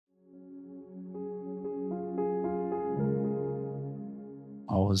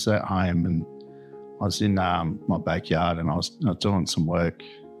I was at home and I was in my backyard and I was doing some work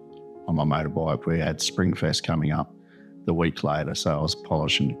on my motorbike. We had Springfest coming up the week later, so I was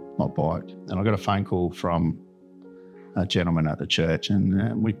polishing my bike. And I got a phone call from a gentleman at the church,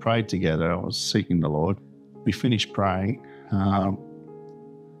 and we prayed together. I was seeking the Lord. We finished praying,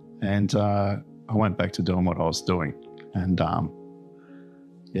 and I went back to doing what I was doing. And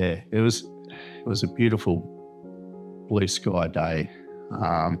it was a beautiful blue sky day.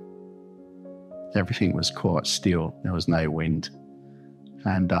 Everything was quite still. There was no wind.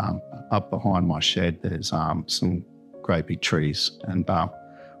 And up behind my shed, there's some great big trees. And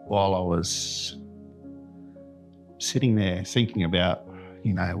while I was sitting there thinking about,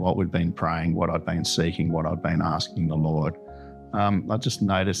 what we'd been praying, what I'd been seeking, what I'd been asking the Lord, I just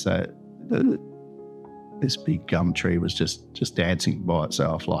noticed that this big gum tree was just dancing by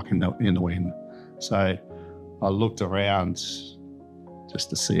itself, like in the wind. So I looked around just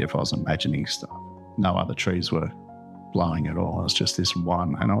to see if I was imagining stuff. No other trees were blowing at all. It was just this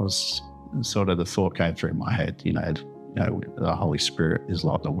one. And the thought came through my head, the Holy Spirit is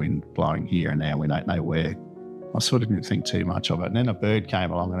like the wind blowing here and there. We don't know where. I sort of didn't think too much of it. And then a bird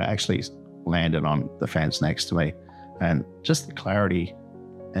came along and it actually landed on the fence next to me. And just the clarity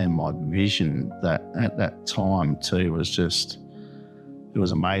and my vision that at that time too it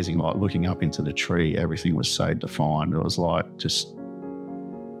was amazing. Like looking up into the tree, everything was so defined. It was like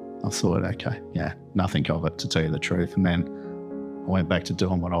I thought, okay, yeah, nothing of it, to tell you the truth. And then I went back to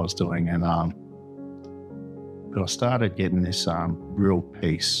doing what I was doing, and but I started getting this real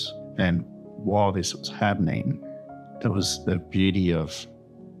peace. And while this was happening, there was the beauty of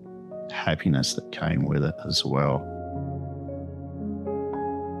happiness that came with it as well.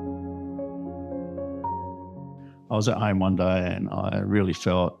 I was at home one day and I really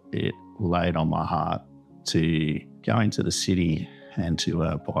felt it laid on my heart to go into the city and to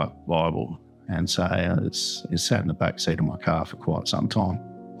buy a Bible. And so it sat in the back seat of my car for quite some time.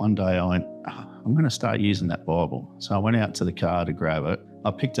 One day I went, I'm going to start using that Bible. So I went out to the car to grab it.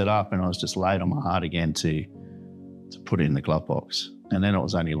 I picked it up and it was just laid on my heart again to put it in the glove box. And then it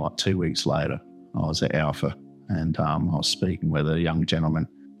was only like 2 weeks later, I was at Alpha and I was speaking with a young gentleman.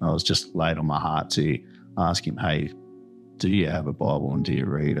 I was just laid on my heart to ask him, hey, do you have a Bible and do you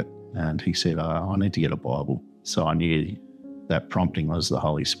read it? And he said, I need to get a Bible. So I knew that prompting was the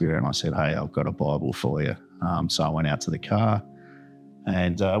Holy Spirit. And I said, hey, I've got a Bible for you. So I went out to the car.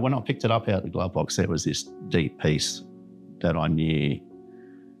 And when I picked it up out of the glove box, there was this deep peace that I knew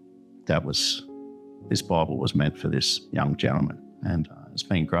this Bible was meant for this young gentleman. And it's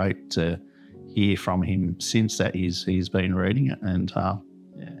been great to hear from him since that he's been reading it. And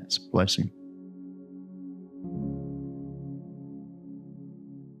it's a blessing.